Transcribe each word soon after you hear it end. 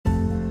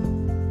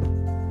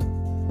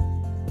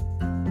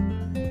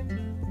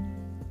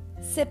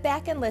Sit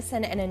back and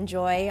listen and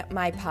enjoy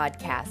my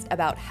podcast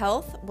about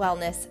health,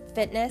 wellness,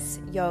 fitness,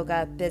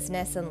 yoga,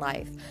 business, and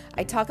life.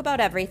 I talk about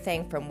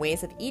everything from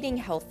ways of eating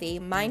healthy,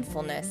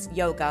 mindfulness,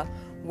 yoga,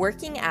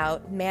 working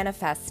out,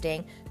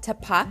 manifesting, to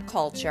pop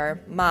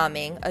culture,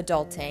 momming,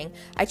 adulting.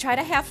 I try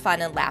to have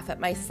fun and laugh at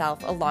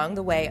myself along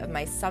the way of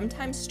my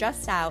sometimes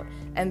stressed out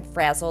and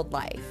frazzled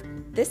life.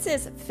 This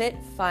is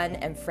Fit, Fun,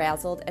 and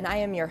Frazzled, and I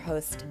am your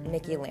host,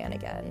 Nikki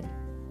Lanigan.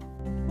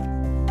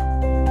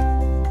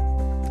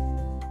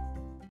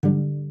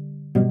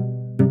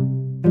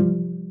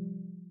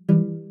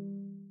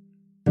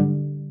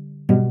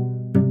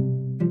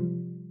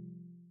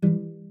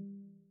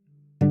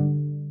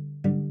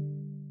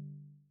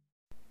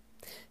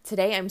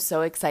 Today, I'm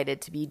so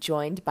excited to be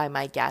joined by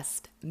my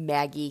guest,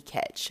 Maggie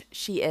Kitch.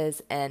 She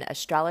is an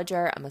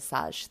astrologer, a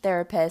massage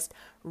therapist,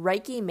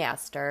 Reiki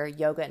master,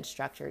 yoga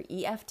instructor,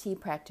 EFT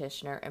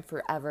practitioner, and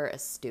forever a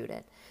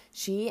student.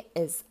 She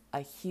is a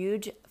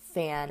huge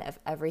fan of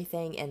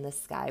everything in the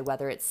sky,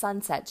 whether it's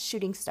sunsets,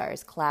 shooting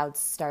stars, clouds,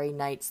 starry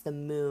nights, the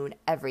moon,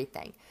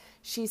 everything.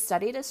 She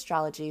studied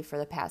astrology for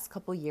the past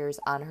couple years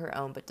on her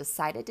own, but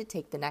decided to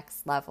take the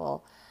next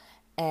level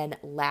and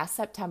last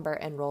September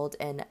enrolled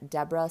in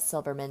Deborah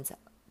Silverman's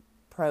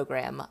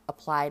program,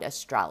 Applied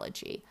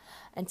Astrology.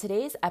 In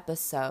today's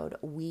episode,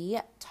 we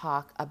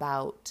talk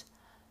about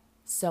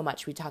so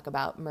much. We talk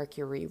about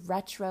Mercury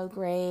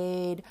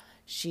retrograde.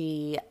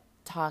 She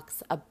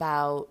talks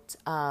about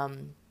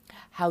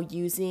how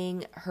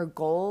using her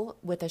goal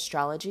with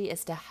astrology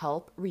is to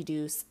help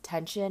reduce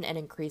tension and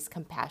increase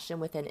compassion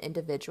within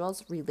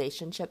individuals,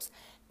 relationships,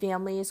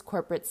 families,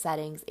 corporate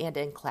settings, and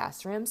in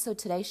classrooms. So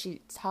today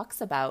she talks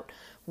about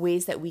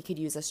ways that we could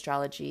use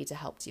astrology to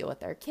help deal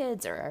with our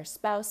kids or our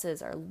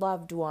spouses, our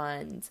loved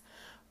ones.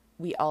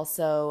 We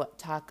also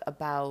talk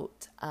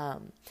about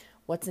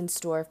what's in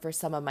store for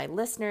some of my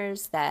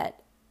listeners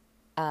that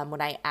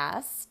when I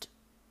asked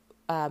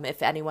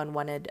if anyone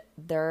wanted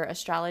their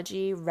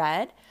astrology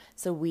read.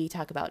 So we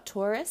talk about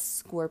Taurus,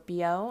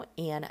 Scorpio,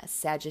 and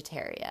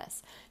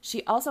Sagittarius.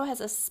 She also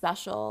has a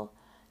special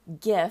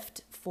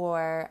gift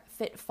for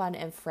Fit, Fun,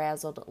 and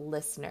Frazzled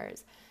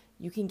listeners.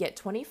 You can get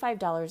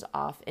 $25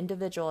 off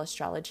individual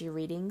astrology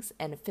readings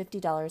and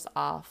 $50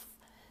 off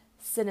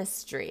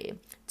Synastry.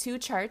 2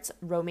 charts,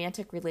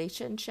 romantic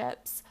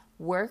relationships,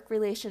 work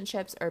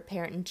relationships, or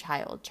parent and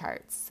child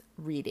charts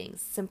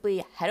readings.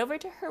 Simply head over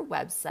to her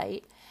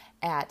website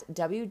at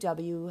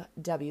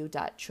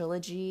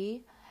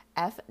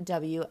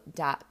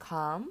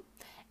www.trilogyfw.com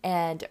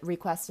and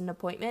request an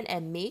appointment,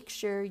 and make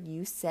sure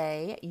you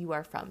say you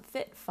are from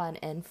Fit, Fun,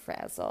 and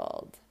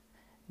Frazzled.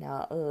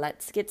 Now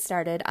let's get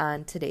started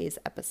on today's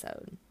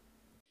episode.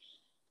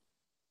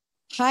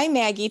 Hi,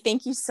 Maggie.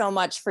 Thank you so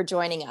much for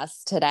joining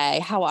us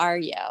today. How are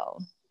you?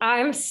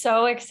 I'm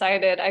so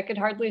excited. I could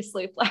hardly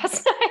sleep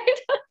last night.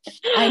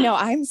 I know.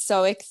 I'm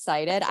so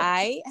excited.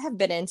 I have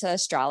been into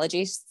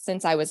astrology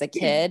since I was a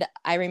kid.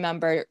 I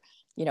remember,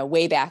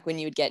 way back when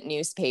you would get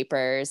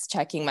newspapers,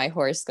 checking my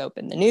horoscope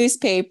in the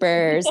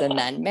newspapers and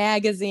then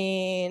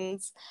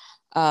magazines.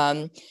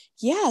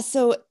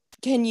 So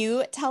can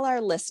you tell our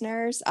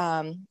listeners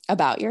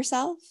about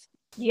yourself?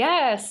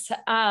 Yes.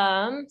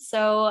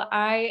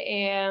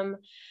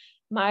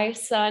 My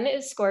sun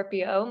is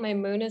Scorpio, my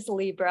moon is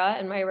Libra,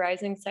 and my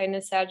rising sign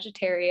is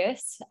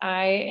Sagittarius.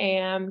 I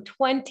am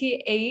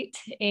 28,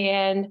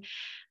 and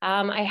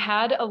I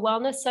had a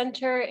wellness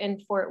center in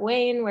Fort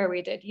Wayne where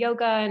we did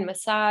yoga and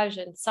massage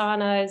and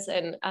saunas,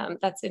 and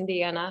that's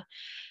Indiana.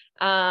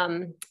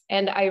 And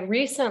I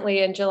recently,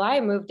 in July,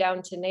 moved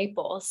down to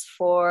Naples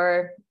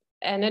for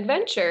an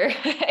adventure.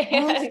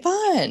 Oh,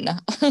 fun.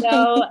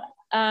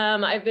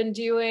 I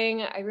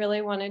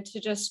really wanted to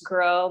just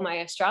grow my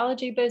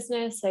astrology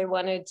business. I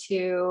wanted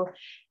to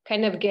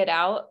kind of get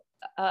out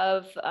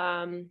of,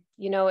 and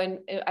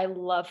I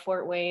love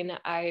Fort Wayne.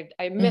 I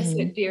miss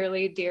it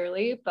dearly,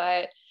 dearly,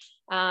 but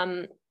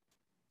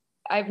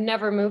I've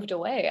never moved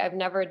away. I've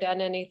never done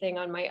anything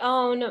on my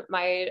own.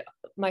 My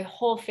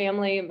whole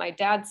family, my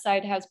dad's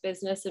side has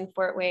business in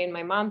Fort Wayne.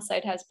 My mom's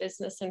side has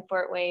business in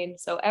Fort Wayne.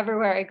 So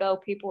everywhere I go,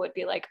 people would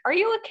be like, "Are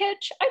you a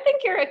Kitch? I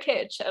think you're a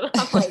Kitch." And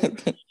I'm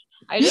like,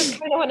 I just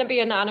kind of want to be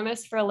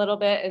anonymous for a little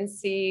bit and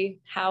see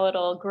how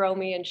it'll grow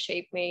me and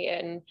shape me.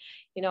 And,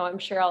 I'm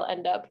sure I'll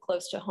end up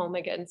close to home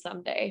again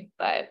someday,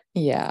 but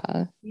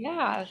yeah.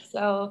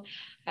 So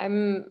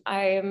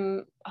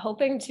I'm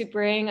hoping to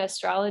bring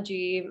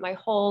astrology. My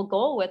whole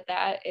goal with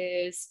that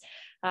is,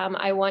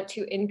 I want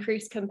to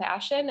increase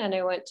compassion and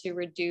I want to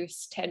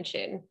reduce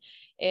tension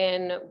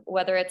in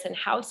whether it's in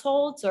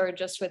households or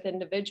just with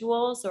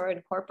individuals or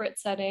in corporate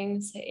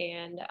settings.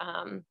 And,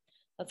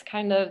 that's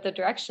kind of the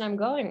direction I'm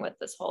going with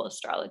this whole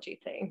astrology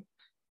thing.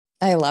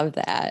 I love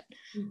that.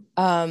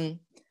 So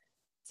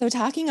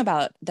talking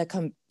about the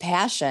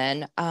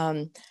compassion,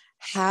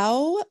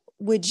 how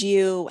would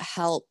you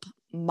help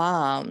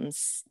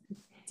moms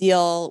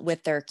deal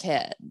with their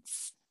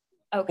kids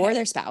or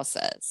their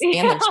spouses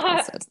and their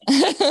spouses?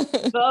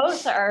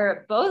 Both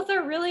are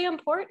really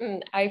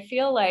important. I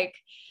feel like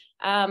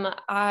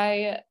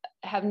I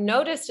have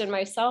noticed in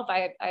myself,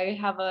 I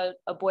have a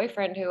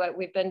boyfriend who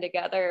we've been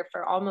together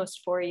for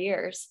almost 4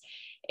 years.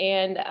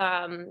 And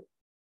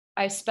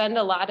I spend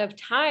a lot of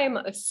time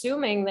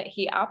assuming that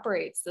he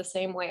operates the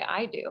same way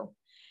I do.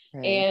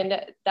 Right.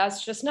 And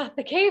that's just not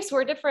the case.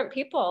 We're different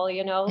people,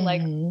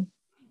 like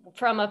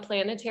from a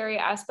planetary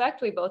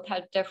aspect, we both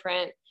have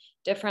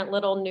different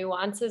little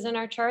nuances in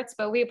our charts,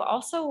 but we've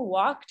also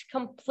walked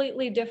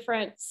completely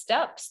different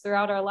steps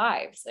throughout our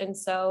lives. And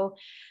so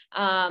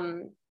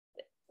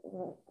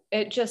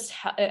it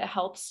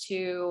helps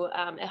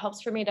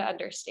for me to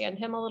understand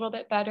him a little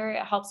bit better.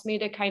 It helps me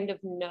to kind of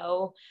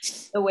know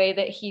the way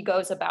that he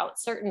goes about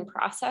certain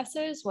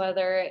processes,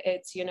 whether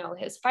it's,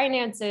 his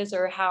finances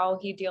or how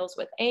he deals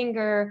with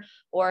anger,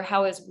 or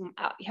how his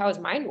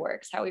mind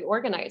works, how he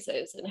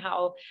organizes, and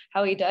how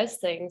he does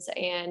things.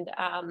 And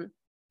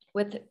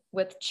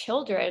with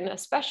children,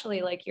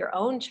 especially like your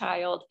own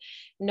child,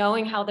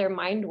 knowing how their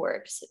mind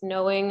works,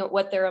 knowing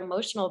what their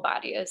emotional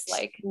body is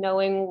like,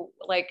 knowing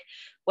like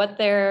what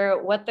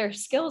their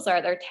skills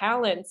are, their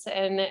talents,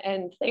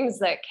 and things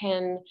that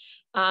can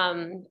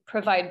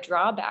provide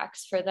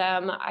drawbacks for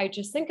them, I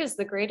just think is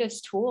the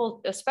greatest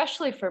tool,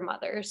 especially for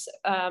mothers,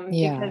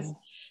 because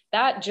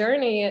that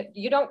journey,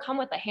 you don't come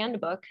with a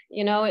handbook,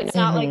 it's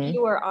not like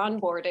you were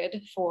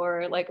onboarded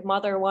for like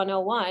Mother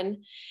 101.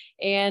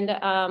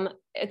 And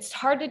it's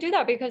hard to do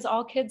that because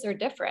all kids are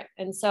different.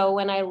 And so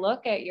when I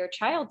look at your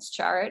child's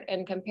chart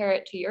and compare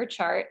it to your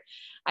chart,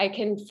 I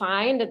can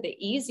find the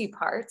easy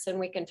parts and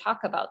we can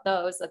talk about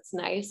those. That's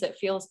nice. It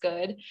feels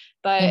good.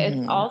 But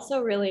it's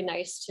also really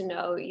nice to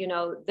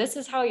know, this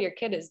is how your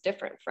kid is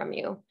different from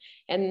you.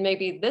 And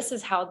maybe this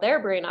is how their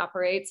brain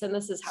operates. And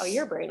this is how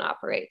your brain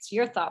operates,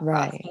 your thought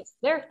process,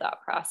 their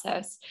thought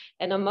process,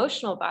 and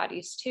emotional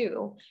bodies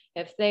too.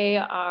 If they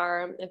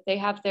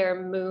have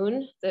their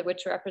moon,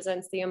 which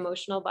represents the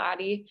emotional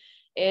body,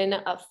 in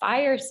a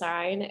fire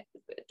sign,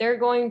 they're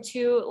going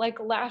to like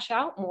lash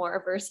out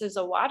more versus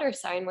a water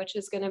sign, which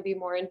is going to be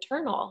more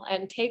internal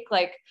and take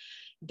like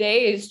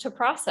days to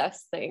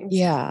process things.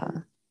 Yeah.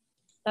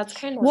 That's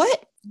kind of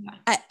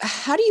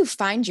how do you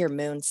find your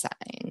moon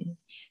sign?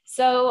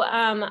 So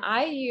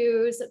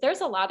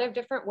there's a lot of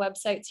different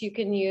websites you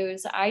can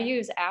use. I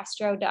use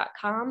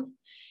astro.com.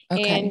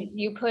 Okay. And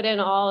you put in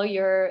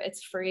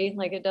it's free.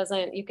 Like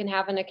you can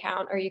have an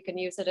account or you can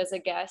use it as a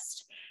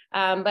guest.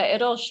 But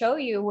it'll show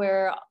you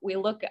where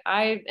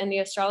in the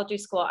astrology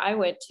school I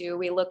went to,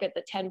 we look at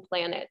the 10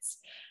 planets.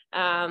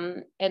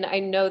 And I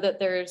know that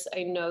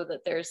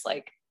there's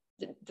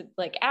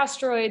like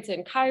asteroids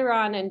and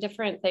Chiron and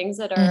different things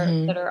that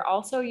are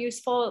also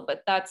useful,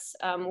 but that's,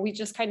 we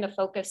just kind of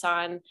focus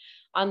on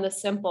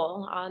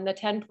the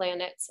 10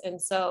 planets.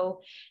 And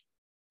so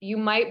you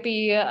might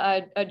be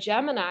a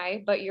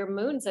Gemini, but your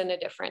moon's in a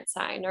different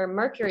sign, or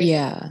Mercury's in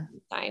a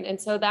different sign. And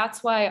so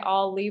that's why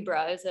all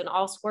Libras and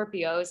all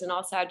Scorpios and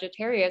all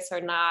Sagittarius are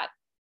not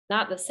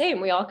the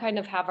same. We all kind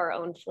of have our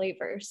own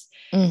flavors.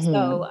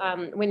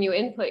 So when you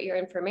input your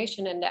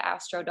information into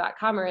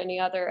astro.com or any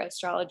other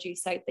astrology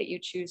site that you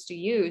choose to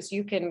use,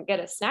 you can get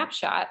a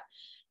snapshot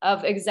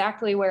of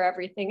exactly where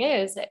everything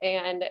is.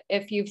 And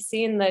if you've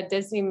seen the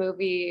Disney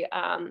movie,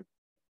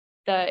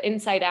 the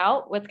Inside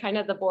Out, with kind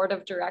of the board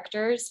of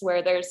directors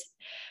where there's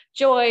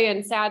joy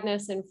and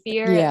sadness and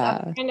fear.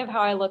 That's kind of how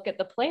I look at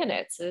the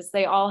planets, is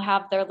they all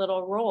have their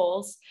little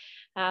roles.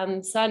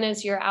 Sun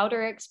is your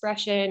outer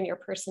expression, your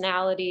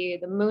personality.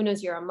 The moon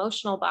is your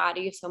emotional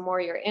body, so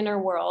more your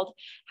inner world,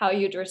 how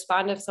you'd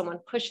respond if someone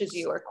pushes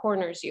you or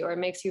corners you or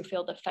makes you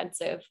feel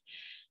defensive.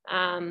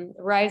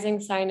 Rising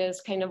sign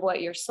is kind of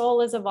what your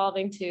soul is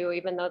evolving to,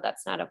 even though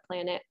that's not a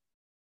planet.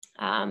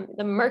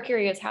 The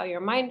Mercury is how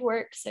your mind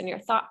works and your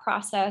thought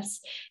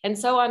process, and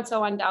so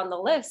on down the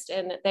list.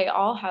 And they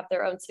all have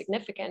their own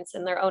significance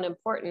and their own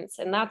importance.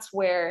 And that's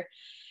where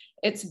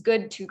it's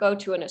good to go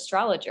to an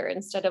astrologer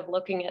instead of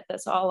looking at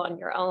this all on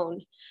your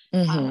own.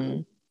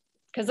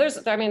 Because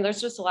there's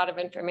just a lot of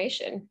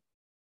information.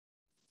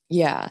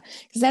 Yeah,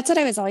 because that's what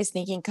I was always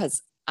thinking,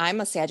 because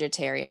I'm a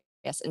Sagittarius.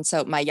 And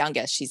so my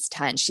youngest, she's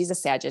 10, she's a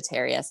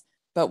Sagittarius,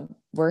 but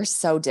we're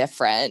so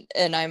different.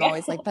 And I'm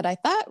always like, but I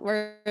thought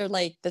we're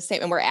like the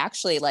same. And we're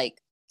actually like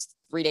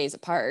 3 days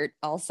apart,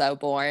 also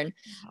born.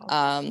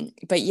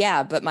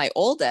 But my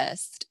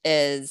oldest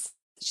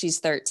she's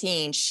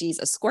 13. She's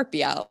a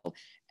Scorpio,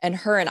 and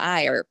her and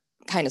I are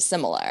kind of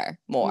similar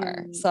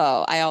more.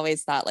 So I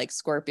always thought like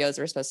Scorpios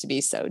were supposed to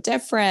be so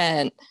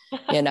different,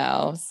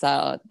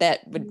 so that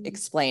would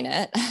explain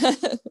it.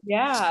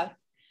 Yeah.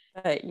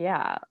 But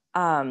yeah.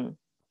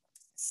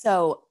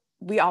 So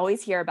we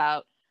always hear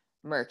about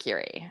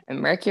Mercury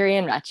in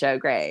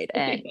retrograde,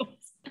 and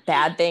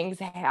bad things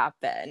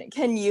happen.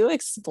 Can you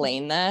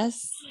explain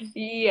this?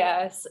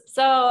 Yes.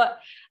 So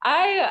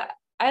I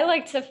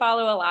like to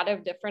follow a lot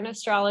of different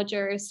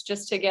astrologers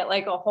just to get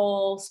like a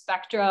whole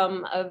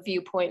spectrum of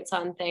viewpoints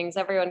on things.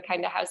 Everyone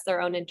kind of has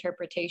their own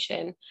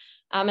interpretation.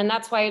 And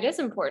that's why it is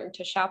important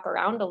to shop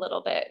around a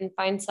little bit and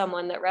find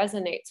someone that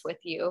resonates with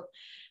you.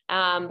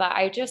 But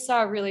I just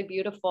saw a really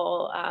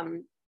beautiful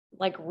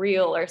like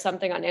reel or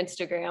something on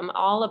Instagram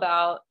all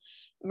about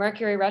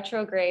Mercury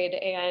retrograde,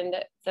 and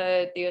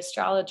the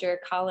astrologer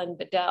Colin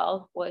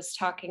Bedell was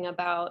talking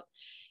about,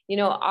 you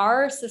know,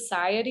 our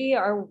society,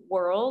 our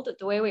world,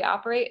 the way we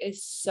operate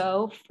is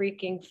so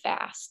freaking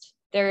fast.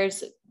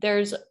 There's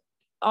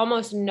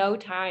almost no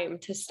time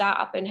to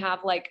stop and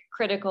have like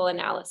critical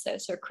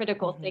analysis or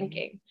critical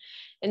thinking.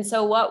 And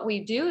so what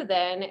we do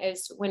then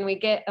is when we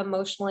get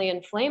emotionally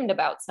inflamed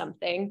about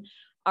something,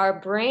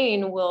 our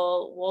brain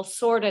will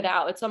sort it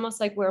out. It's almost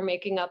like we're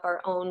making up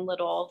our own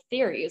little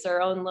theories,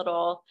 our own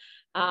little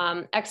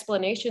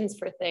explanations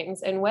for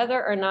things. And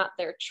whether or not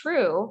they're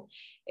true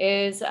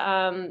is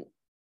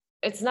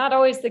it's not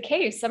always the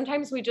case.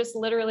 Sometimes we just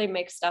literally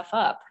make stuff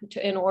up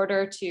in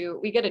order to,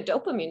 we get a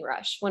dopamine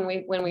rush when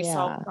we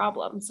solve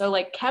problems. So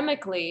like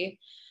chemically,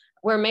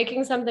 we're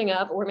making something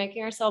up, we're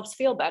making ourselves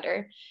feel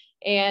better.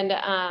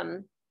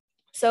 And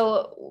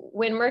so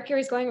when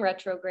Mercury is going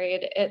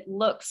retrograde, it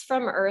looks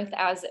from Earth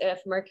as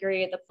if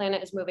Mercury, the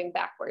planet, is moving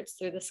backwards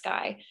through the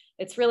sky.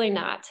 It's really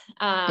not,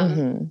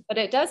 but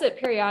it does it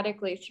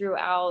periodically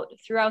throughout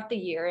the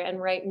year.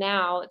 And right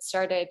now, it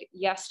started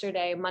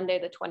yesterday, Monday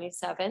the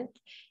 27th,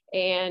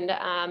 and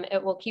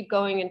it will keep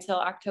going until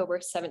October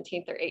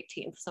 17th or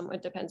 18th.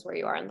 It depends where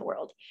you are in the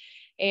world.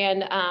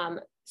 And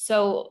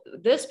so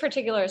this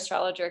particular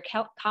astrologer,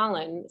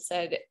 Colin,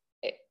 said,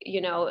 you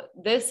know,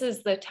 this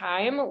is the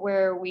time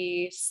where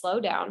we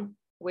slow down,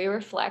 we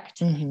reflect,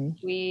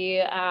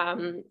 we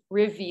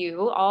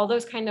review, all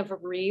those kind of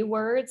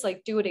words,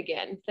 like do it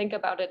again, think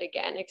about it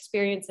again,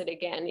 experience it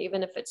again,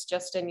 even if it's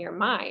just in your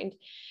mind.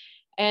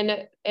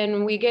 And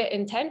we get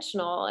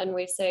intentional and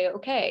we say,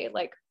 okay,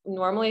 like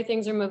normally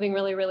things are moving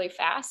really, really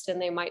fast,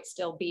 and they might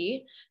still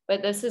be,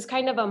 but this is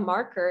kind of a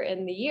marker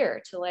in the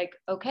year to like,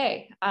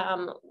 okay,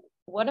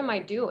 what am I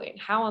doing?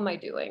 How am I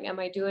doing? Am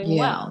I doing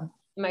well?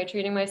 Am I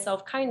treating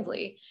myself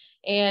kindly?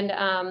 And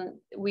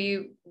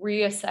we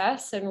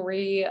reassess and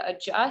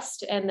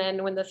readjust. And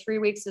then when the 3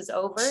 weeks is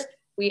over,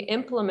 we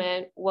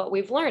implement what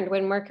we've learned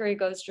when Mercury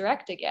goes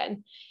direct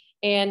again.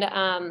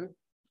 And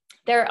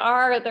there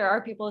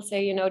are people who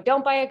say, you know,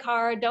 don't buy a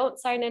car, don't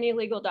sign any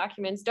legal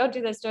documents, don't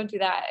do this, don't do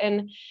that.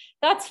 And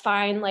that's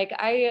fine. Like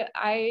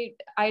I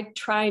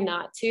try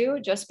not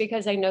to, just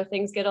because I know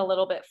things get a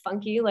little bit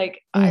funky.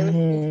 Like I was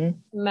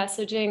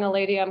messaging a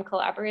lady I'm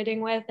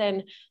collaborating with,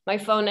 and my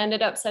phone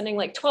ended up sending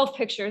like 12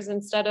 pictures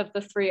instead of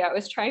the 3 I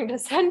was trying to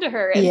send to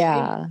her. And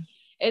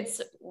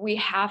we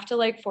have to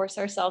like force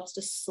ourselves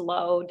to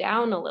slow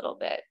down a little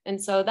bit.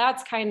 And so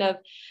that's kind of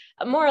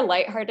a more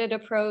lighthearted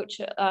approach.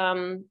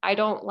 I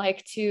don't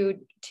like to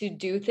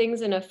do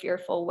things in a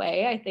fearful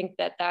way. I think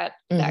that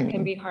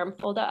can be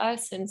harmful to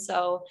us. And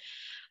so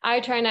I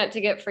try not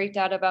to get freaked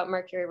out about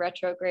Mercury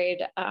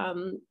retrograde.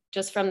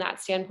 Just from that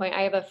standpoint,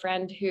 I have a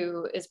friend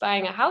who is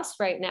buying a house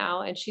right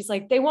now, and she's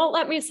like, they won't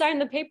let me sign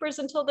the papers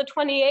until the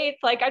 28th.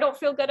 Like, I don't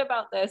feel good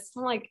about this.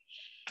 I'm like,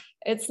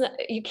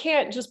 you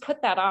can't just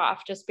put that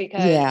off just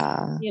because,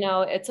 you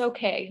know, it's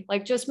okay.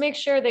 Like, just make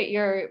sure that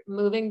you're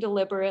moving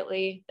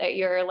deliberately, that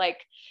you're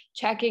like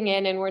checking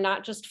in, and we're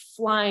not just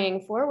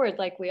flying forward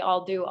like we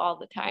all do all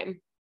the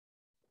time.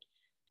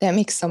 That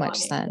makes so much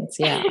sense.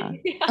 Yeah.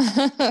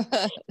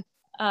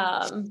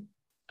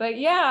 But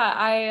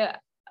yeah,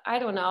 I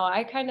don't know.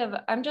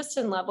 I'm just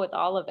in love with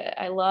all of it.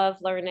 I love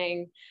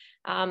learning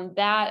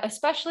that,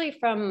 especially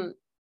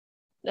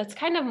that's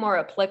kind of more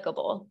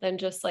applicable than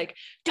just like,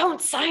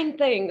 don't sign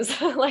things.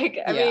 Like,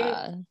 I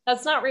mean,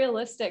 that's not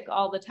realistic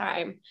all the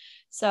time.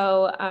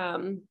 So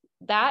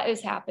that is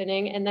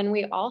happening. And then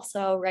we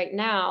also right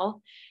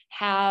now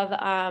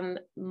have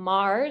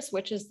Mars,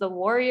 which is the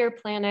warrior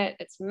planet.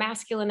 It's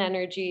masculine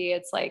energy.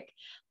 It's like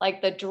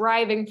the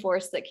driving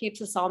force that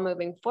keeps us all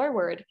moving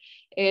forward,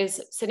 is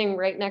sitting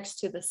right next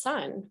to the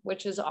sun,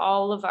 which is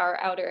all of our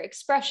outer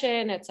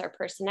expression. It's our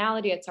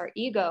personality. It's our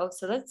ego.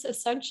 So that's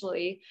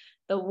essentially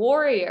the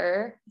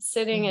warrior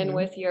sitting in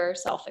with your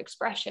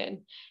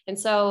self-expression. And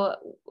so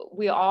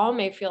we all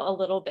may feel a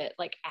little bit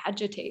like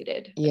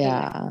agitated in the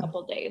next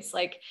couple of days.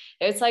 Like,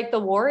 it's like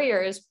the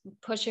warrior is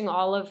pushing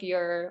all of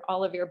your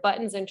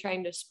buttons and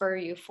trying to spur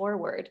you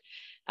forward.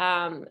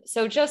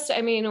 So just,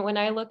 I mean, when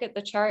I look at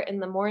the chart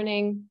in the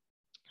morning,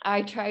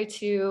 I try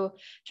to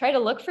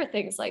look for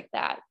things like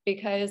that,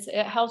 because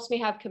it helps me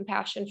have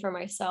compassion for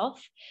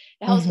myself.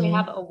 It helps me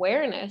have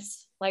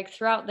awareness. Like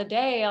throughout the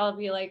day, I'll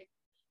be like,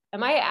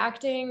 am I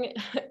acting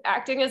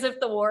as if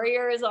the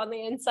warrior is on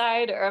the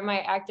inside, or am I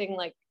acting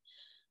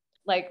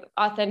like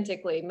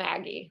authentically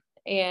Maggie?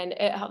 And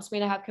it helps me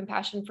to have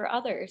compassion for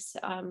others.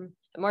 I'm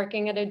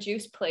working at a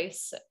juice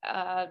place,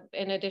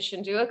 in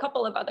addition to a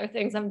couple of other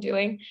things I'm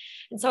doing.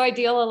 And so I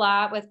deal a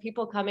lot with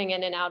people coming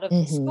in and out of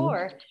the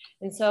store.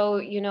 And so,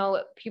 you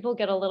know, people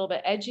get a little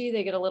bit edgy,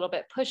 they get a little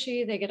bit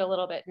pushy, they get a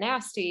little bit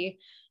nasty.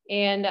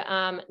 And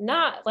I'm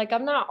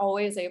not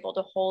always able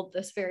to hold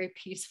this very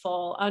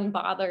peaceful,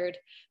 unbothered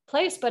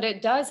place, but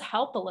it does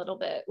help a little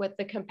bit with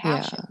the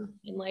compassion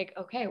and like,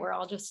 okay, we're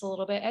all just a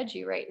little bit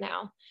edgy right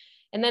now.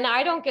 And then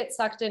I don't get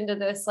sucked into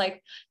this,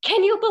 like,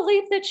 can you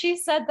believe that she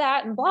said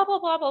that? And blah, blah,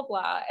 blah, blah,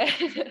 blah.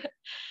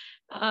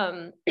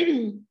 And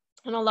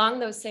along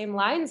those same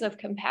lines of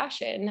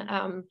compassion,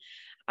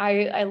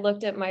 I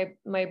looked at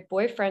my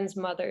boyfriend's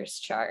mother's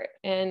chart,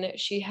 and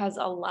she has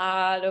a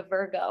lot of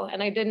Virgo,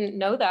 and I didn't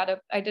know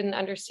that. I didn't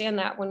understand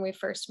that when we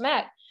first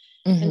met.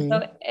 And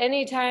so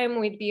anytime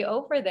we'd be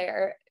over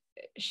there,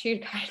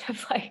 she'd kind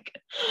of like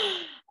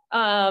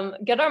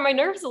get on my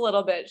nerves a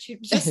little bit.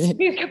 She'd just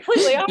be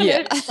completely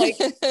honest. Like,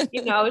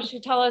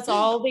 she'd tell us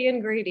all the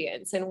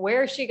ingredients and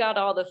where she got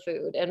all the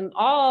food and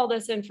all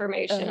this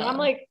information. And I'm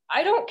like,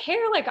 I don't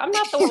care. Like, I'm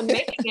not the one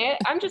making it.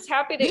 I'm just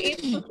happy to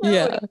eat the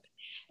food.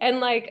 And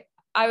like,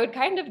 I would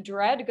kind of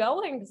dread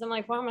going because I'm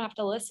like, well, I'm gonna have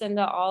to listen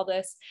to all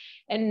this.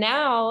 And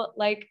now,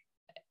 like,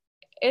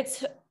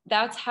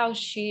 that's how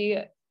she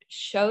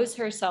shows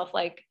herself.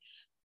 Like,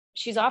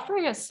 she's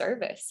offering a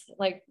service.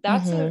 Like,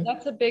 that's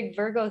a big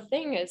Virgo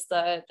thing, is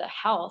the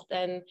health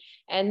and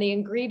the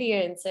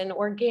ingredients and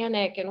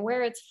organic and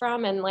where it's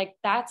from. And like,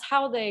 that's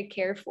how they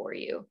care for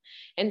you.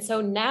 And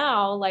so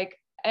now, like,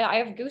 I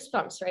have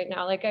goosebumps right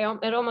now. Like,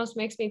 it almost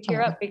makes me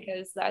tear up,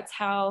 because that's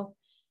how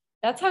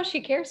she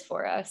cares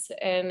for us.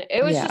 And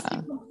it was just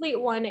a complete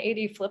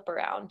 180 flip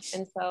around.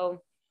 And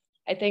so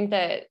I think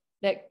that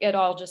it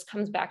all just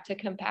comes back to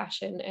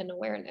compassion and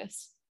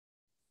awareness.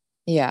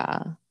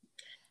 Yeah.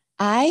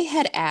 I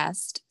had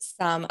asked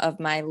some of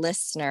my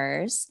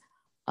listeners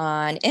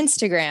on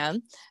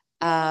Instagram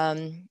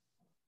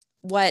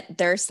what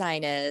their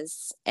sign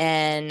is.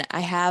 And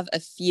I have a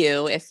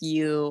few, if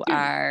you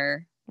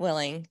are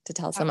willing to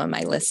tell some of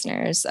my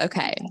listeners.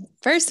 Okay.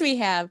 First, we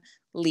have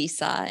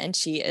Lisa, and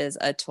she is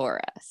a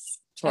Taurus.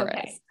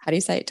 Okay. How do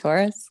you say it?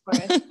 Taurus?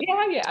 Taurus.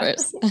 Yeah.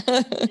 Taurus.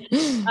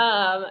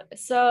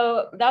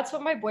 So that's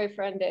what my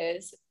boyfriend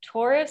is.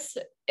 Taurus,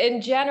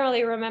 and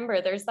generally,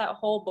 remember, there's that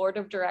whole board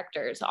of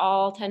directors,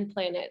 all 10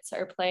 planets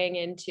are playing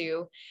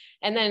into,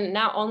 and then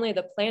not only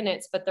the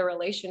planets, but the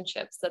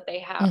relationships that they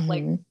have.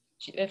 Like,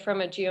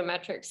 from a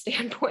geometric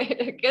standpoint,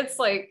 it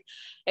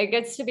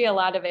gets to be a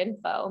lot of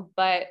info.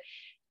 But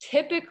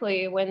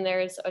typically, when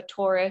there's a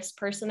Taurus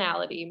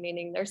personality,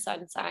 meaning their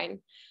sun sign,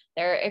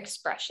 their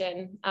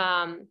expression,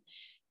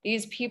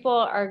 these people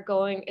are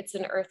it's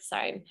an earth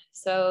sign.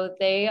 So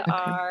they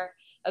are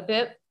a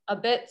bit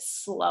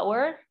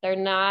slower. They're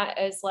not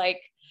as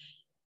like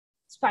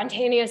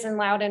spontaneous and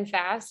loud and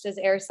fast as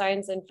air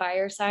signs and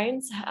fire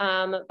signs,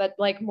 but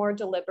like more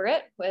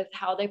deliberate with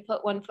how they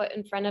put one foot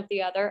in front of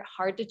the other,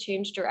 hard to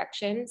change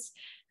directions.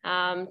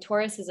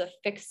 Taurus is a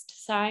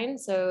fixed sign,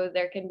 so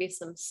there can be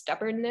some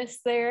stubbornness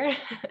there.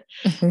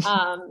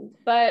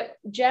 But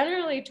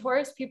generally,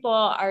 Taurus people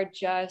are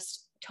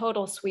just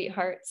total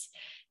sweethearts.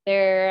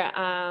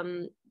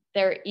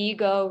 Their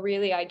ego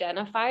really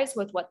identifies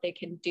with what they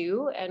can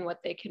do and what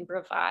they can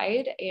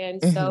provide.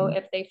 And so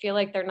if they feel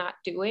like they're not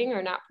doing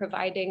or not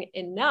providing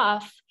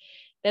enough,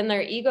 then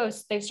their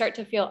egos, they start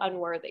to feel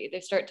unworthy.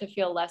 They start to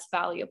feel less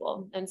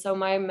valuable. And so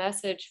my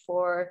message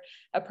for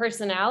a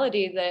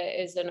personality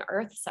that is an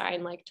earth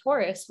sign like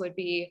Taurus would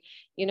be,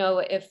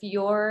 if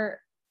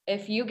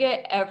you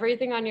get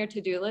everything on your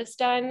to-do list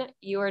done,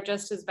 you are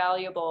just as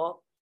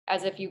valuable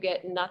as if you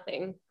get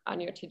nothing on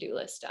your to-do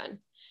list done.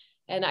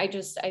 And I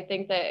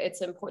think that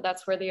it's important.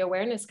 That's where the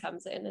awareness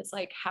comes in. It's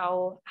like,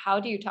 how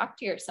do you talk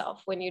to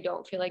yourself when you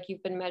don't feel like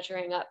you've been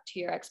measuring up to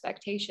your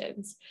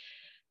expectations?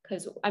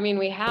 Because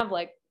we have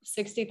like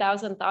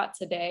 60,000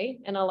 thoughts a day,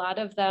 and a lot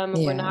of them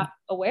we're not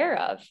aware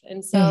of.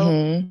 And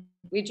so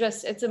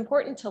it's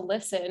important to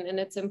listen, and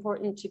it's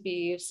important to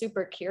be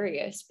super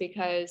curious,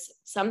 because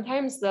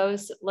sometimes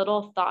those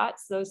little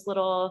thoughts, those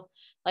little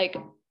like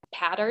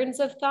patterns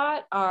of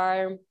thought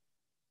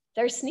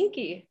they're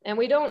sneaky, and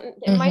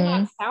it might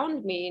not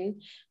sound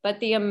mean, but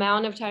the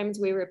amount of times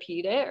we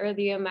repeat it, or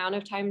the amount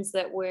of times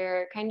that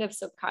we're kind of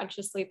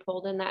subconsciously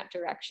pulled in that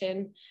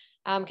direction,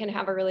 can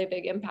have a really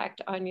big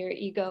impact on your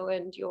ego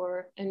and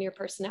your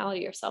personality,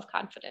 your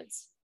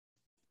self-confidence.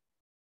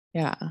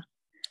 Yeah.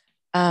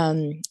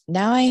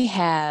 Now I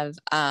have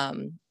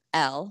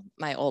Elle,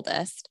 my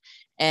oldest,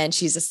 and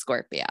she's a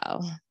Scorpio.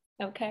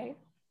 Okay.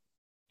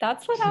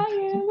 That's what I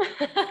am.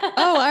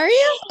 Oh, are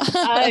you?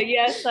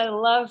 Yes, I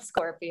love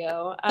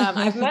Scorpio.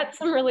 I've met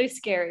some really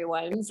scary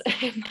ones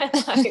in my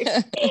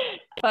life,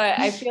 but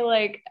I feel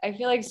like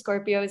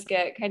Scorpios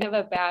get kind of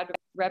a bad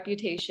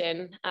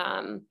reputation.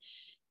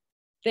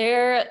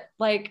 They're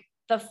like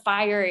the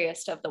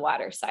fieriest of the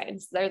water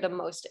signs. They're the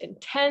most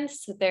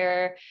intense.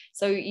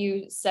 So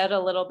you said a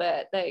little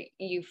bit that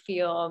you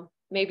feel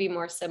maybe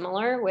more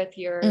similar with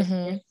your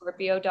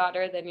Scorpio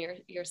daughter than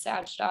your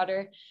Sag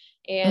daughter.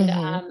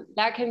 And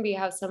that can be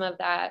how some of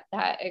that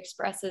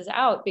expresses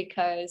out,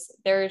 because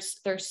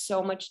there's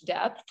so much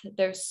depth.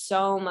 There's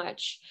so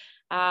much,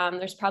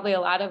 there's probably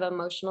a lot of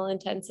emotional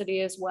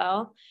intensity as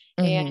well.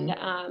 And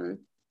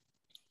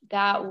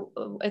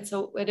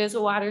it is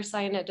a water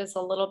sign. It is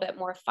a little bit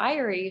more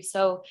fiery.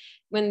 So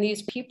when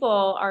these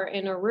people are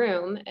in a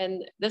room,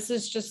 and this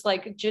is just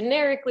like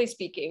generically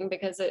speaking,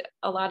 because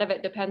a lot of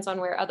it depends on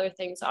where other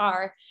things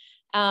are.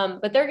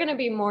 But they're going to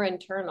be more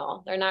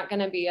internal. They're not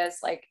going to be as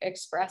like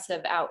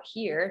expressive out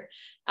here.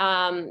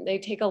 They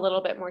take a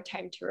little bit more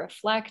time to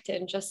reflect,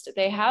 and just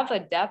they have a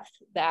depth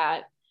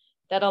that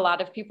a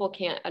lot of people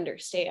can't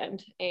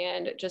understand,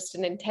 and just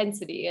an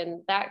intensity,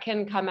 and that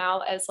can come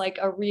out as like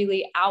a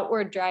really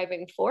outward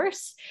driving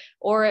force,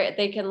 or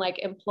they can like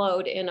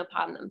implode in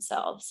upon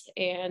themselves.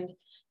 And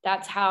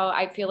that's how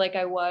I feel like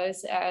I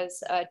was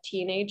as a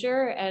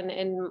teenager. And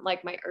in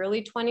like my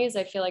early 20s,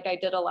 I feel like I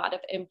did a lot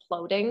of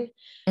imploding.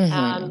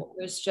 Mm-hmm. It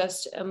was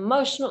just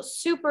emotional,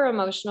 super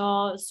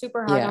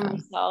hard on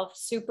myself,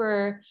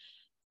 super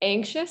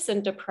anxious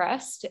and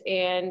depressed.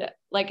 And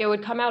like it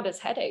would come out as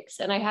headaches.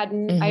 And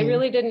I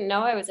really didn't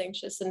know I was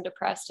anxious and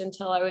depressed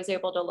until I was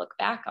able to look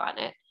back on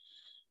it.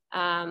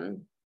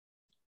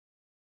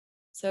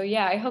 So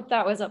yeah, I hope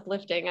that was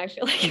uplifting. I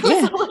feel like it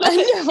was I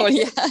know,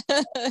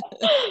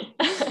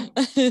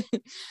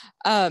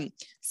 yeah.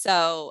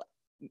 So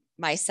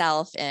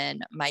myself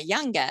and my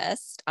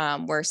youngest,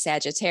 we're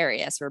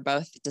Sagittarius. We're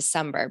both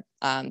December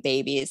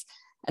babies.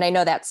 And I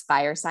know that's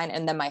fire sign.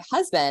 And then my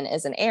husband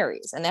is an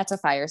Aries, and that's a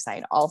fire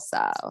sign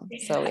also.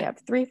 Yeah. So we have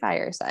 3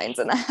 fire signs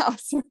in the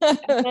house.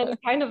 And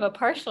kind of a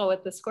partial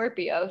with the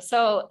Scorpio.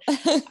 So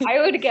I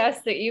would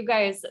guess that you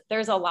guys,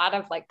 there's a lot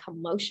of like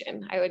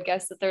commotion. I would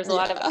guess that there's a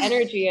lot of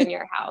energy in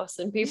your house,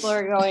 and people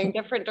are going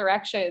different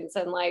directions,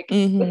 and like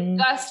with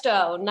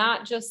gusto,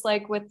 not just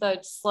like with the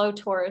slow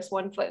Taurus,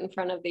 one foot in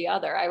front of the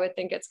other. I would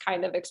think it's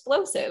kind of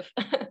explosive.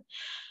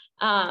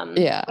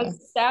 But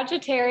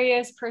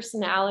Sagittarius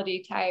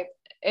personality type,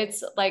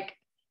 it's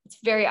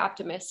very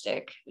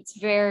optimistic. It's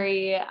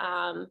very,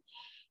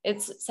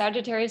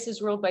 Sagittarius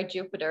is ruled by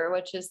Jupiter,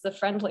 which is the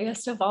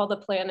friendliest of all the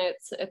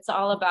planets. It's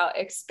all about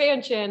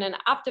expansion and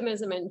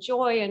optimism and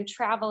joy and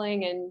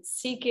traveling and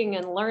seeking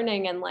and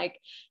learning. And like,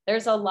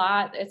 there's a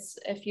lot. It's,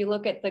 if you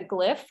look at the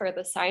glyph or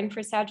the sign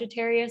for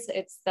Sagittarius,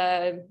 it's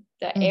the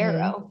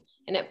arrow,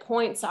 and it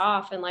points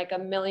off in like a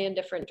million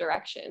different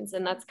directions.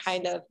 And that's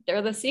kind of,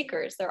 they're the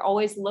seekers. They're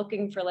always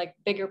looking for like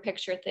bigger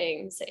picture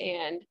things,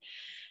 and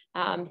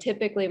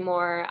typically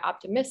more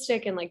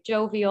optimistic and like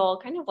jovial,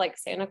 kind of like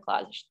Santa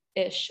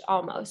Claus-ish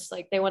almost.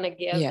 Like they want to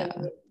give,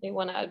 and they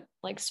want to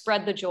like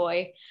spread the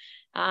joy.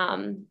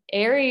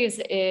 Aries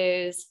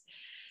is,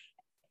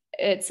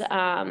 it's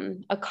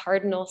a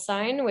cardinal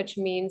sign, which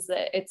means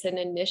that it's an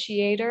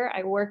initiator.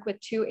 I work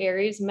with 2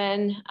 Aries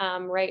men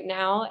right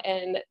now,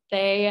 and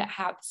they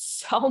have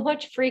so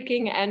much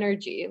freaking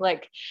energy.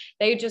 Like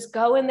they just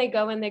go and they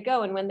go and they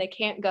go. And when they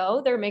can't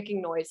go, they're making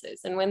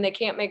noises. And when they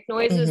can't make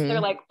noises, they're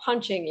like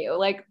punching you.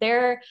 Like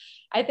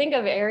I think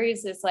of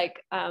Aries as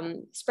like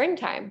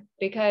springtime,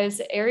 because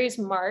Aries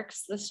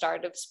marks the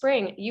start of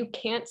spring. You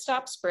can't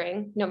stop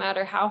spring, no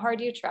matter how hard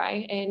you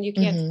try, and you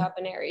can't stop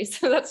an Aries.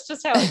 So that's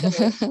just how it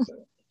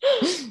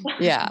goes.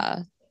 Yeah.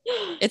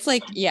 It's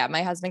like,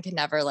 my husband can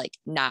never like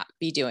not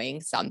be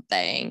doing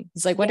something.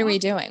 He's like, what are we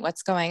doing?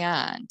 What's going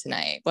on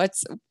tonight? What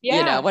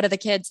do the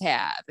kids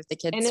have? If the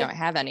kids don't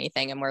have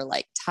anything and we're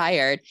like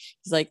tired,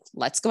 he's like,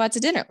 let's go out to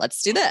dinner.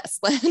 Let's do this.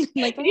 Like,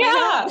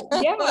 yeah.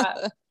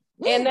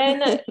 And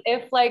then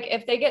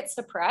if they get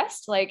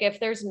suppressed, like if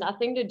there's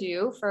nothing to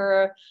do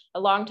for a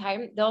long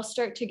time, they'll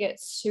start to get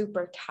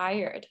super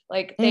tired.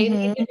 Like they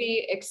need to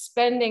be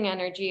expending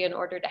energy in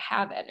order to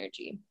have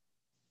energy.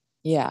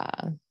 Yeah.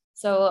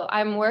 So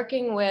I'm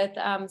working with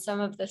some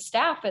of the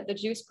staff at the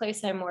juice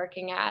place I'm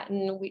working at,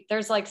 and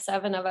there's like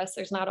 7 of us.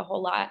 There's not a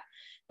whole lot,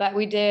 but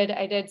I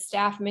did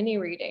staff mini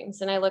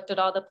readings, and I looked at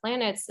all the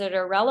planets that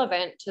are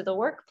relevant to the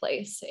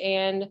workplace.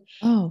 And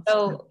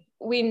so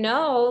we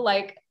know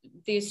like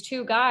these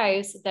 2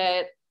 guys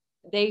that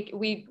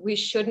we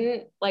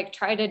shouldn't like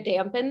try to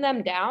dampen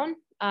them down.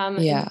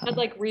 Instead,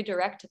 like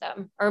redirect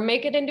them or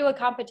make it into a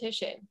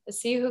competition to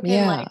see who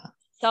can like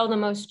sell the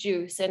most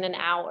juice in an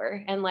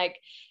hour. And like,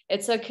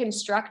 it's a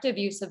constructive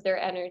use of their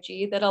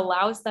energy that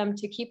allows them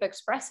to keep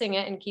expressing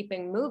it and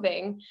keeping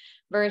moving,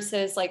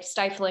 versus like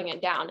stifling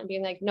it down and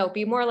being like, no,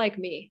 be more like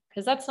me.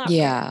 Cause that's not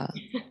fair.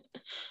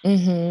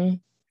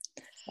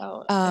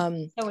 So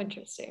so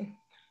interesting.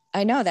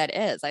 I know that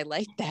is. I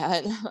like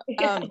that.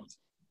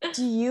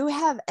 Do you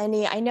have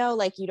any, I know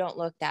like you don't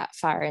look that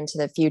far into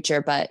the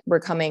future, but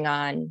we're coming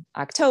on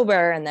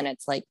October, and then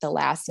it's like the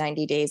last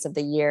 90 days of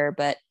the year,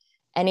 but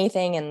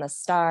anything in the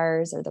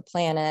stars or the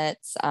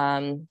planets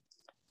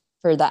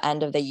for the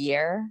end of the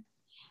year?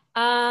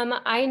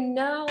 I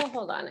know,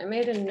 hold on, I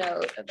made a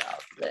note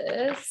about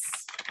this.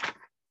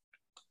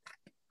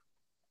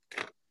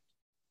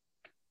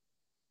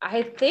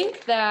 I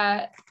think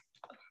that,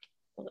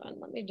 hold on,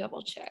 let me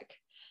double check.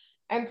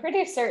 I'm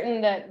pretty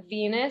certain that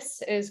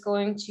Venus is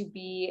going to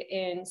be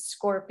in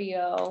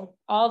Scorpio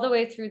all the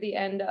way through the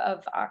end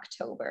of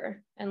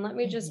October. And let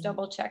me just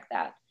double check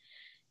that.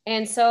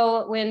 And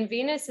so when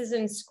Venus is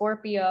in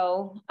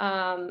Scorpio,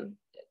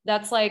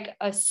 that's like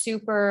a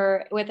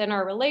super, within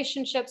our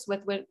relationships,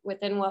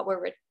 within what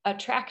we're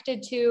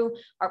attracted to,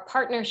 our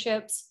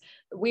partnerships,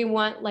 we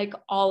want like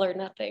all or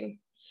nothing.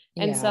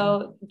 And Yeah.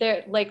 so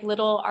they're like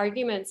little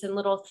arguments and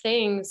little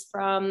things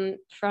from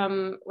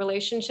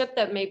relationship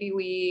that maybe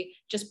we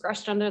just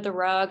brushed under the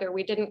rug, or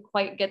we didn't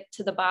quite get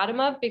to the bottom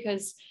of,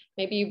 because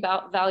maybe you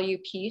value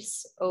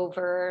peace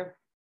over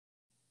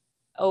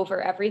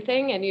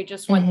everything, and you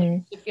just want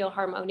things to feel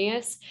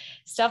harmonious.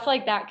 Stuff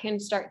like that can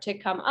start to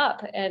come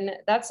up, and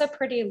that's a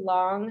pretty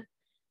long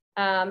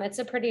it's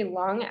a pretty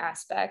long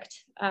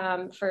aspect.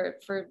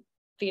 For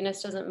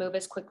Venus doesn't move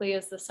as quickly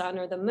as the sun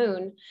or the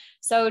moon.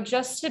 So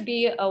just to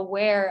be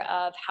aware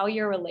of how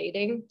you're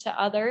relating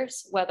to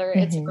others, whether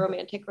it's a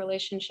romantic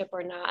relationship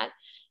or not,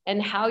 and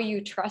how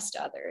you trust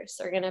others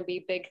are going to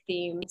be big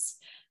themes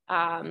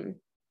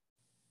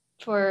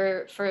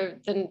for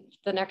the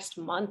next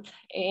month.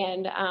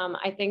 And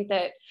I think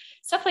that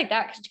stuff like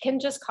that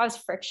can just cause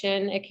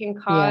friction. It can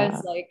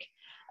cause like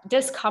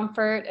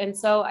discomfort. And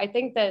so I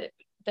think that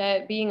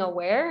being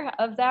aware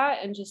of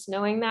that and just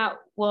knowing that,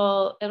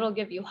 it'll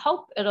give you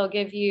hope. It'll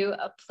give you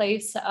a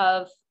place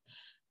of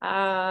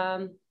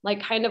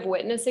like kind of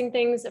witnessing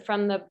things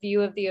from the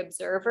view of the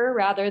observer,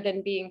 rather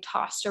than being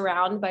tossed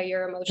around by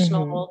your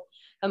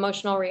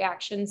emotional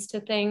reactions to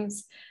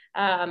things.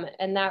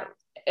 And that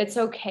it's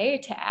okay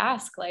to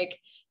ask, like,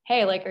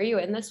 hey, like, are you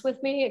in this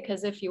with me?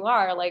 Because if you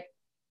are, like,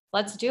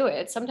 let's do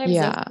it. Sometimes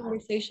those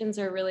conversations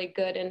are really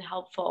good and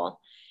helpful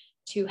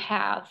to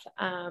have.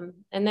 And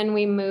then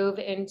we move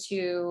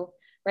into,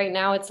 right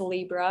now it's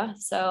Libra.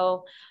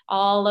 So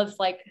all of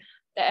like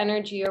the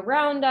energy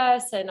around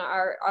us and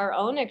our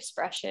own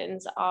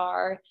expressions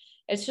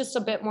it's just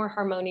a bit more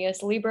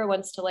harmonious. Libra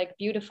wants to like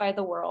beautify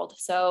the world.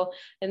 So,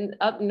 and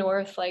up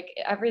north, like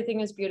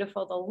everything is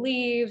beautiful, the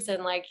leaves,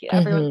 and like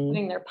everyone's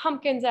putting their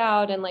pumpkins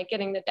out and like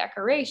getting the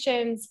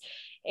decorations.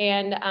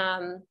 And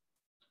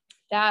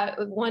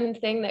that one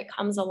thing that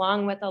comes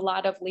along with a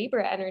lot of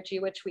Libra energy,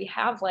 which we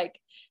have like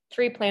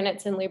 3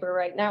 planets in Libra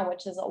right now,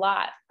 which is a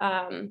lot,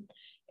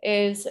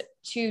 is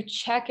to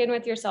check in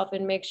with yourself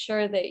and make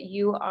sure that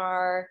you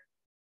are,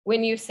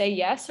 when you say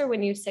yes or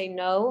when you say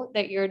no,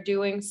 that you're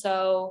doing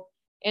so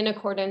in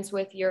accordance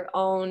with your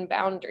own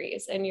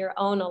boundaries and your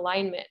own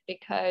alignment.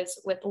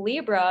 Because with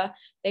Libra,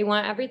 they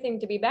want everything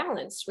to be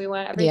balanced. We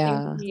want everything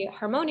to be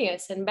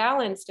harmonious and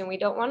balanced, and we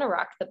don't want to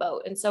rock the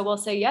boat. And so we'll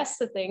say yes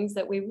to things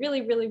that we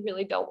really, really,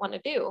 really don't want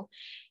to do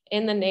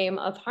in the name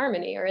of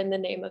harmony or in the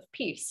name of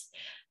peace.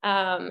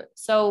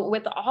 So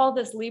with all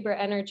this Libra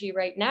energy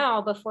right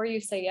now, before you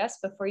say yes,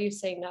 before you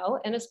say no,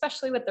 and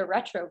especially with the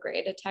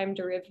retrograde, a time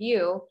to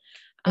review,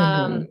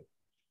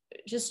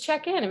 just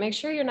check in and make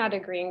sure you're not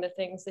agreeing to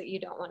things that you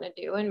don't want to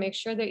do, and make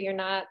sure that you're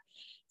not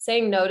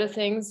saying no to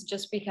things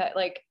just because,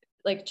 like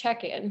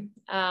check in.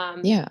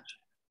 At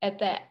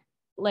the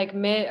like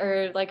mid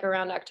or like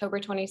around October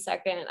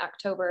 22nd,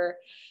 October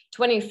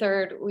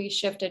 23rd, we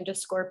shift into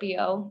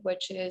Scorpio,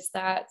 which is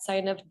that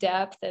sign of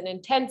depth and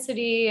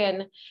intensity.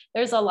 And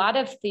there's a lot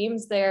of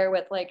themes there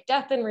with like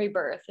death and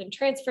rebirth and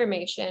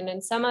transformation.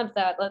 And some of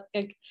that,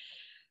 like,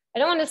 I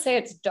don't want to say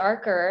it's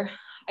darker.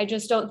 I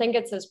just don't think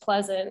it's as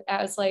pleasant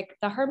as like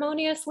the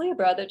harmonious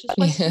Libra that just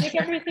wants to make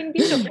everything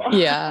beautiful.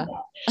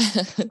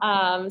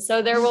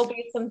 So there will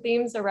be some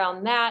themes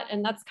around that.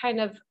 And that's kind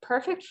of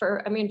perfect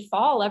for,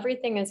 fall,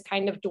 everything is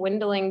kind of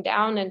dwindling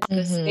down into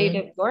the state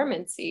of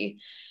dormancy.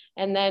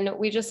 And then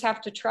we just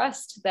have to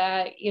trust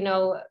that,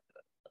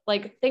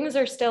 like things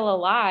are still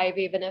alive,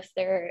 even if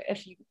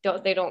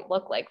they don't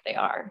look like they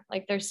are.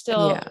 Like they're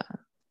still,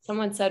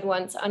 someone said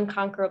once,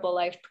 unconquerable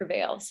life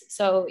prevails.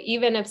 So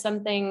even if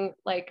something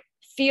like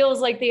feels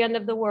like the end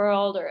of the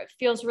world, or it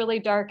feels really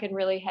dark and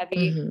really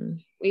heavy,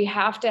 we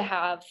have to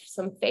have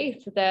some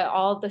faith that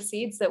all the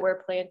seeds that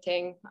we're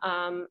planting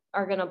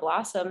are going to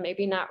blossom.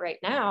 Maybe not right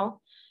now,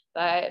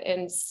 but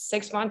in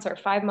 6 months or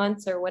 5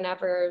 months or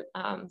whenever,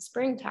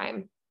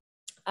 springtime.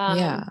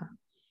 And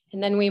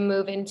then we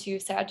move into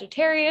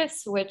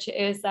Sagittarius, which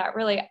is that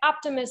really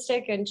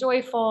optimistic and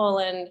joyful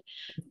and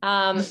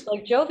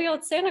like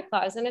jovial Santa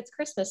Claus, and it's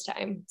Christmas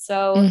time.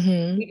 So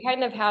we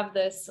kind of have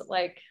this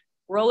like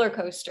roller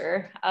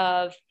coaster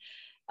of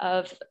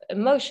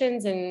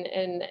emotions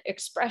and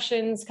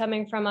expressions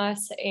coming from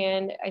us.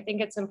 And I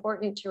think it's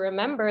important to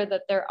remember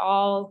that they're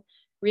all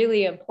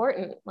really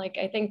important. Like,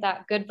 I think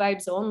that good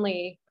vibes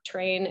only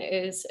train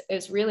is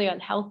really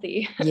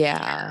unhealthy. And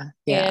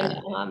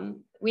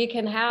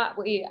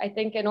I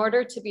think in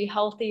order to be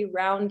healthy,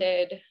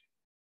 rounded,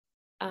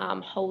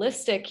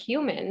 holistic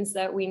humans,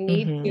 that we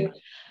need to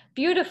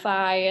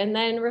beautify and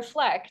then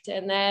reflect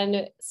and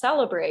then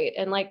celebrate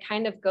and like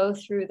kind of go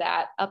through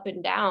that up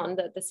and down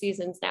that the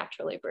seasons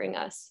naturally bring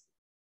us.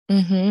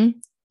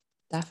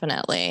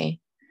 Definitely.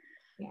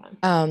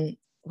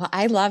 Well,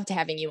 I loved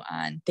having you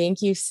on.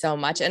 Thank you so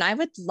much. And I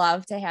would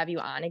love to have you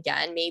on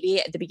again,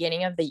 maybe at the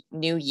beginning of the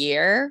new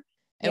year,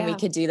 and we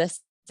could do this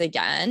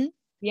again.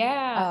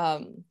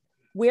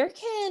 Where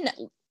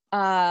can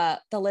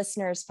the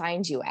listeners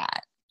find you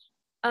at?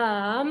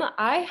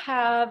 I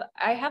have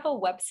a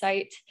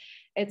website.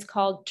 It's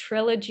called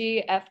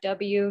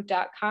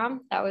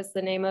trilogyfw.com. That was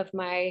the name of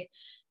my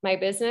my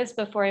business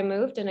before I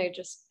moved, and I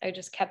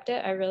just kept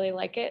it. I really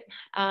like it.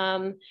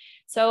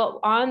 So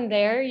on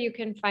there you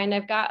can find,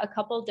 I've got a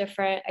couple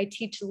different, I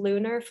teach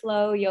lunar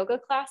flow yoga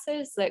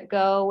classes that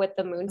go with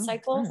the moon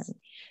cycles. Fun.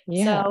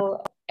 Yeah.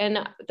 So,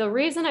 and the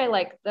reason I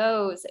like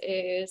those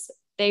is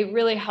they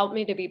really help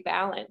me to be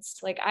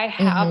balanced. Like I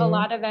have a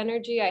lot of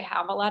energy, I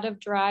have a lot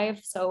of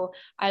drive. So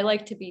I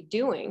like to be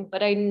doing,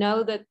 but I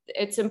know that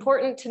it's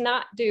important to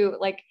not do,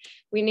 like,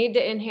 we need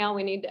to inhale,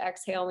 we need to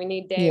exhale, we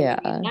need day,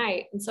 we need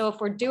night. And so if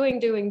we're doing,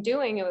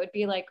 it would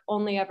be like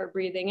only ever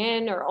breathing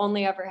in or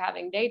only ever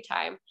having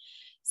daytime.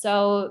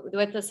 So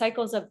with the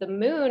cycles of the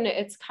moon,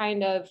 it's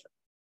kind of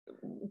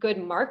good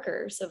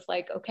markers of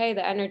like, okay,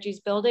 the energy's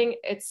building.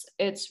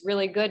 It's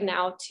really good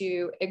now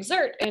to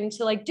exert and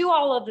to like do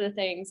all of the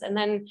things. And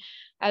then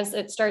as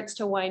it starts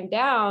to wind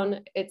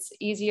down, it's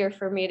easier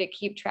for me to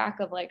keep track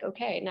of like,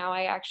 okay, now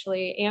I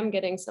actually am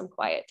getting some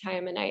quiet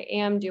time and I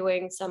am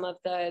doing some of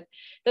the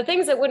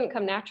things that wouldn't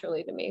come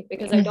naturally to me,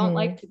 because I don't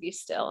like to be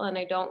still and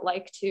I don't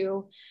like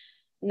to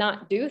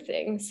not do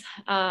things.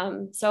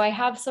 So I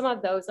have some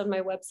of those on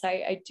my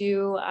website. I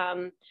do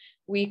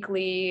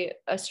weekly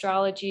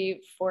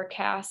astrology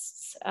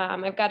forecasts.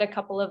 I've got a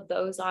couple of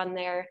those on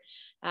there.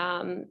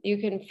 You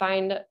can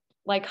find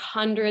like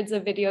hundreds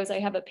of videos. I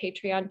have a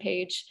Patreon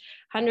page,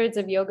 hundreds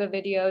of yoga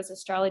videos,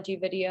 astrology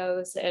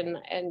videos,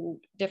 and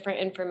different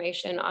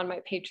information on my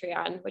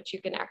Patreon, which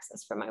you can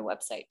access from my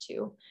website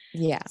too.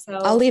 Yeah. So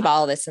I'll leave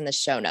all this in the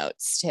show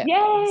notes too.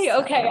 Yay.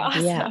 So, okay.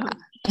 Awesome. Yeah.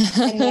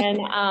 And then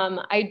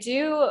I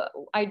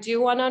do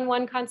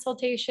one-on-one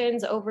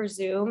consultations over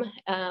Zoom,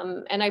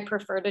 and I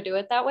prefer to do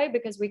it that way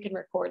because we can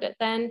record it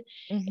then,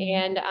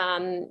 and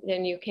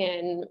then you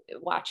can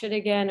watch it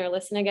again or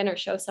listen again or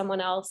show someone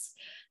else.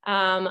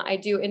 I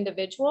do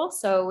individual,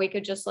 so we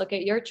could just look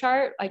at your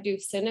chart. I do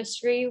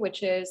synastry,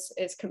 which is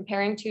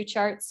comparing two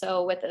charts,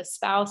 so with a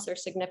spouse or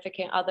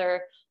significant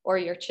other or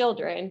your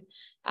children.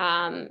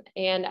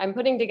 And I'm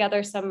putting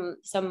together some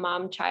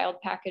mom-child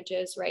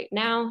packages right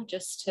now,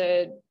 just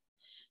to,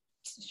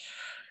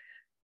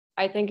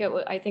 I think it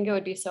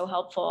would be so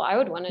helpful. I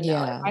would want to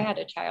know if I had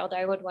a child,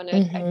 I would want to,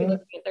 I'd be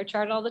looking at their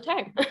chart all the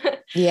time.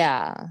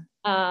 Yeah.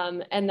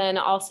 And then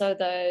also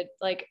the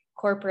like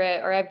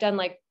corporate, or I've done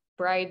like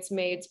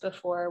bridesmaids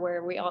before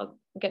where we all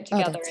get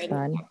together and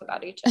talk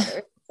about each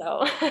other.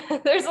 So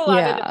there's a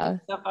lot of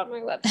different stuff on my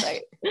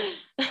website.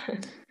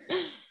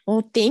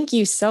 Well, thank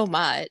you so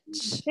much.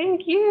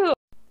 Thank you.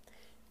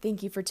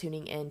 Thank you for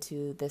tuning in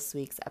to this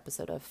week's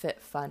episode of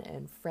Fit, Fun,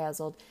 and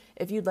Frazzled.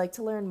 If you'd like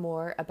to learn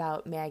more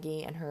about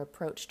Maggie and her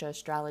approach to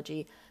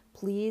astrology,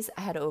 please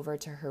head over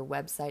to her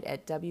website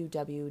at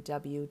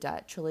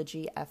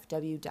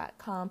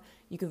www.trilogyfw.com.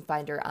 You can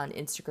find her on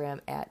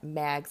Instagram at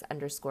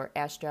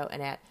mags_astro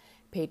and at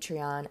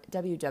Patreon,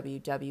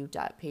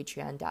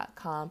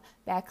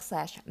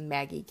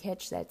 www.patreon.com/Maggie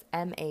Kitch. That's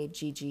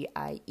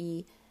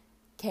MAGGIE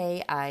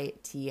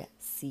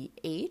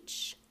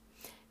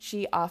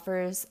She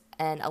offers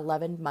an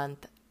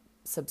 11-month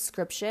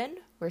subscription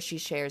where she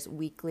shares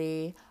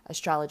weekly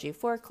astrology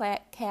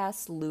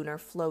forecasts, lunar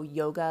flow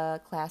yoga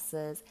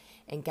classes,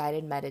 and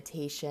guided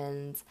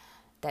meditations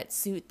that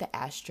suit the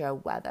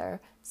astro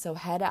weather. So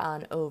head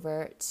on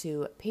over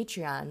to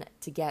Patreon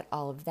to get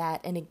all of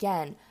that. And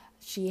again,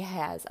 she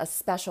has a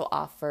special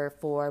offer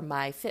for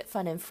my Fit,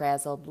 Fun, and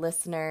Frazzled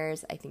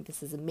listeners. I think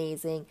this is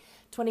amazing.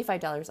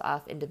 $25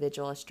 off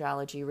individual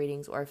astrology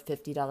readings or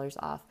 $50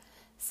 off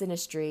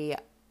synastry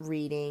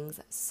readings.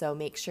 So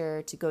make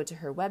sure to go to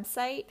her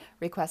website,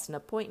 request an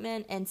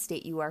appointment, and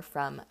state you are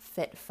from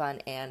Fit,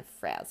 Fun, and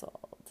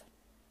Frazzled.